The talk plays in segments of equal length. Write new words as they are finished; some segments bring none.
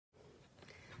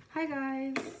Hi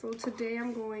guys, so today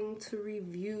I'm going to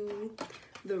review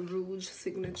the Rouge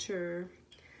Signature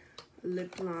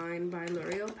Lip Line by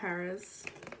L'Oreal Paris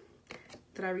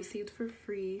that I received for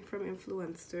free from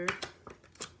Influencer.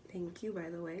 Thank you,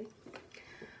 by the way.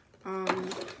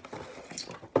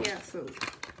 Yeah, so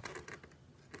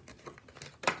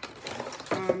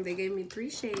they gave me 3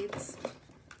 shades.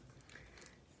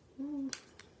 Ooh.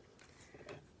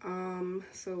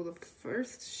 So the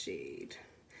first shade,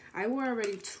 I wore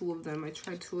already 2 of them. I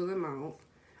tried 2 of them out.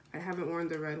 I haven't worn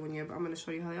the red one yet, but I'm going to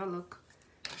show you how y'all look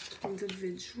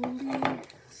individually.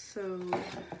 So,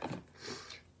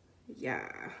 yeah.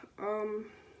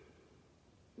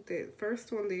 The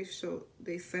first one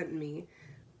they sent me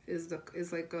is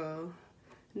like a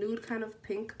nude kind of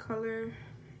pink color,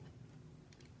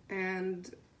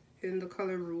 and in the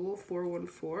color Rule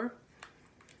 414.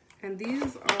 And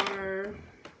these are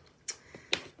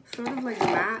sort of like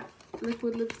matte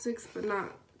liquid lipsticks, but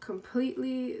not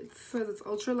completely. It says it's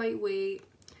ultra lightweight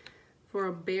for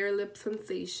a bare lip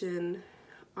sensation,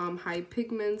 high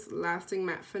pigments, lasting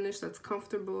matte finish that's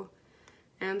comfortable,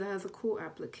 and it has a cool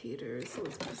applicator, so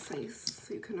it's precise,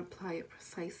 so you can apply it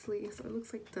precisely. So it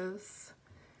looks like this,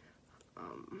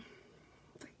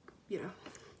 like, you know.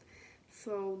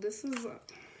 So this is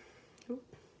I'm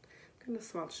gonna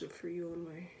swatch it for you on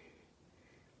my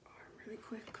arm really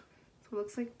quick. So it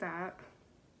looks like that.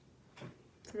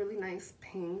 It's a really nice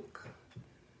pink.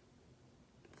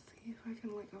 Let's see if I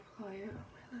can like apply it on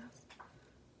my lips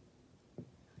really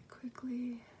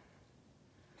quickly.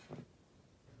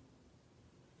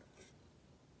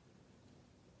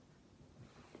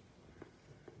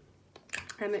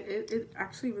 And it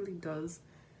actually really does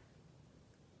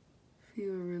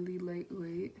feel really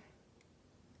lightweight.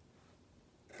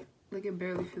 Like it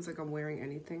barely feels like I'm wearing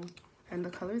anything. And the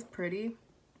color is pretty.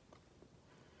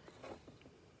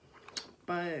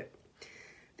 But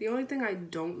the only thing I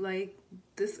don't like,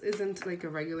 this isn't like a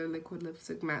regular liquid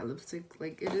lipstick, matte lipstick.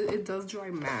 Like it does dry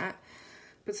matte,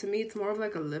 but to me it's more of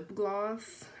like a lip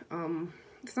gloss.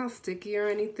 It's not sticky or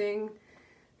anything,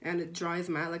 and it dries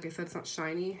matte. Like I said, it's not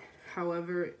shiny.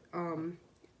 However,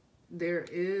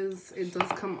 it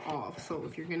does come off. So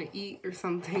if you're gonna eat or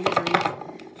something,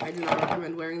 I do not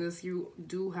recommend wearing this. You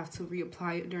do have to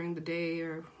reapply it during the day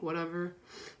or whatever.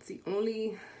 It's the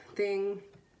only thing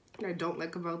I don't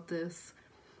like about this.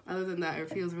 Other than that, it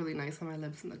feels really nice on my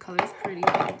lips, and the color is pretty.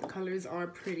 The colors are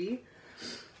pretty.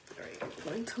 All right, I'm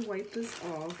going to wipe this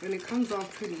off, and it comes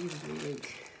off pretty easily,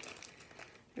 like,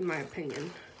 in my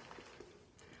opinion.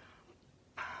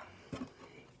 As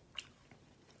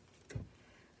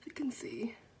you can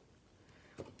see,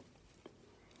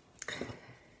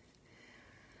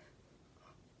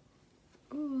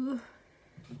 ooh,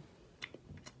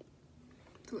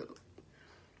 it's a little.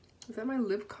 Is that my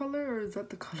lip color, or is that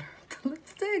the color of the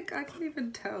lipstick? I can't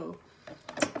even tell.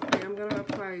 Okay, I'm gonna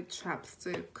apply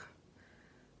chapstick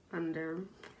under.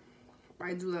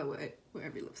 I do that with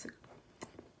every lipstick.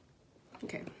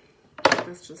 Okay,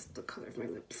 that's just the color of my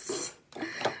lips.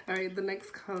 All right, the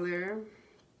next color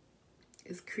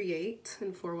is Create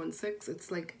in 416.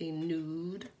 It's like a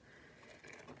nude.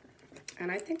 And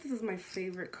I think this is my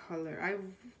favorite color. I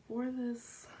wore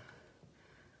this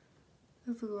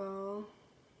as well.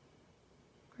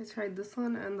 I tried this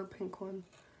one and the pink one.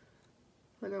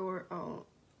 Like I wore out.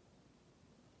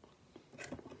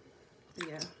 But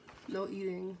yeah, no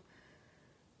eating.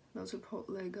 No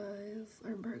Chipotle, guys,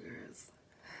 or burgers.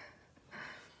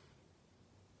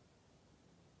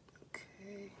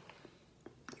 Okay.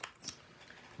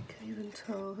 Can't even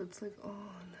tell if it's like on.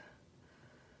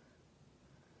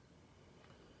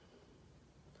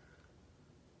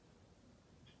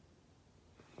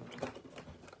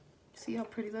 See how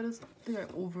pretty that is? I think I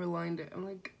overlined it. I'm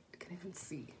like, I can't even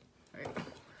see. All right.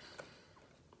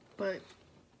 But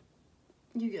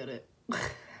you get it.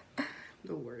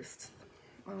 The worst.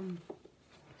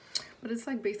 But it's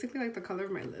like basically like the color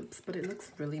of my lips, but it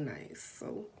looks really nice.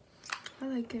 So I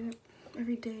like it.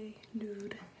 Everyday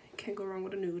nude. Can't go wrong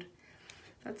with a nude.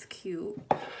 That's cute.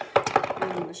 And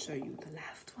I'm gonna show you the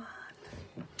last one.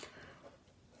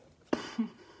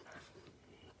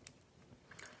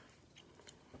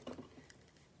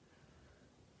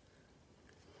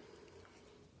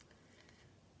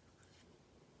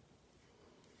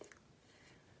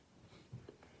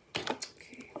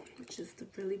 Just the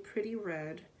really pretty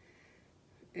red,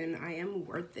 and I Am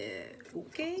Worth It.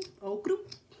 Okay,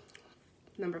 group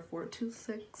number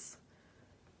 426.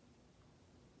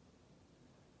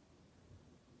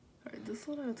 All right, this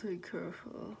one I have to be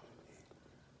careful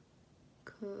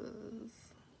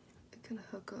because it can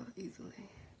hook up easily.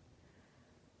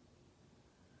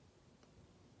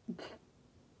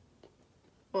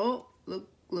 Oh,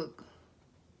 look.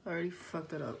 I already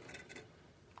fucked it up.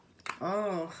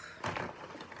 Oh.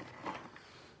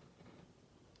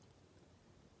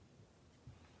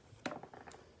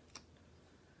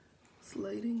 This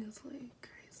lighting is like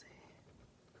crazy.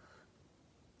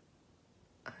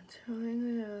 I'm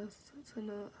trying my best to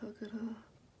not hook it up.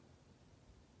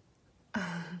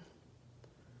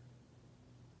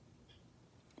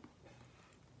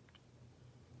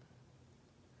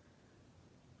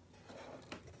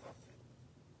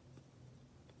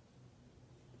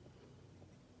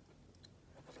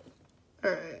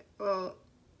 Alright, well,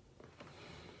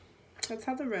 that's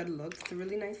how the red looks. It's a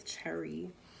really nice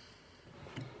cherry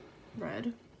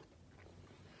red.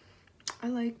 I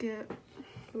like it.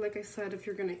 But like I said, if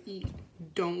you're gonna eat,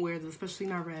 don't wear this, especially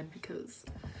not red, because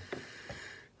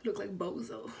you look like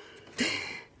bozo.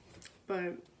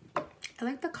 But I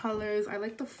like the colors. I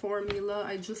like the formula.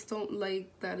 I just don't like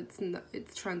that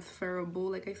it's transferable,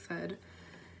 like I said.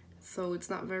 So it's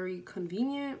not very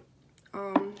convenient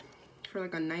for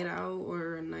like a night out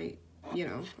or a night, you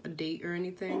know, a date or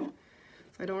anything.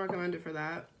 So I don't recommend it for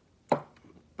that.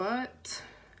 But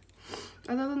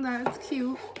other than that, it's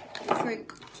cute. It's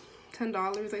like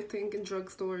 $10, I think, in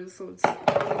drugstores. So it's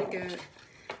easy to get.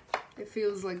 It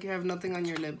feels like you have nothing on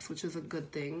your lips, which is a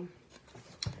good thing.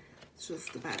 It's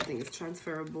just the bad thing, it's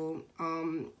transferable.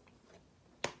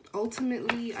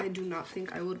 Ultimately, I do not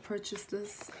think I would purchase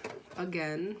this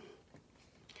again.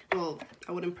 Well,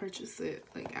 I wouldn't purchase it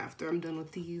like after I'm done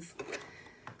with these,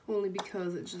 only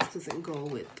because it just doesn't go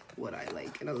with what I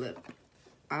like in a lip.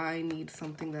 I need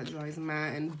something that dries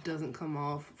matte and doesn't come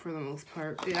off for the most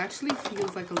part. It actually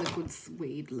feels like a liquid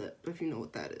suede lip, if you know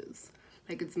what that is.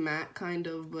 Like it's matte kind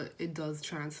of, but it does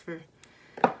transfer.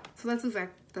 So that's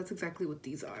exactly what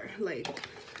these are like.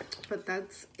 But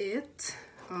that's it.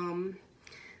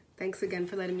 Thanks again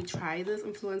for letting me try this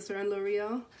influencer on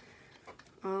L'Oreal.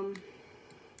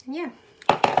 Yeah.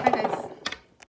 Bye guys.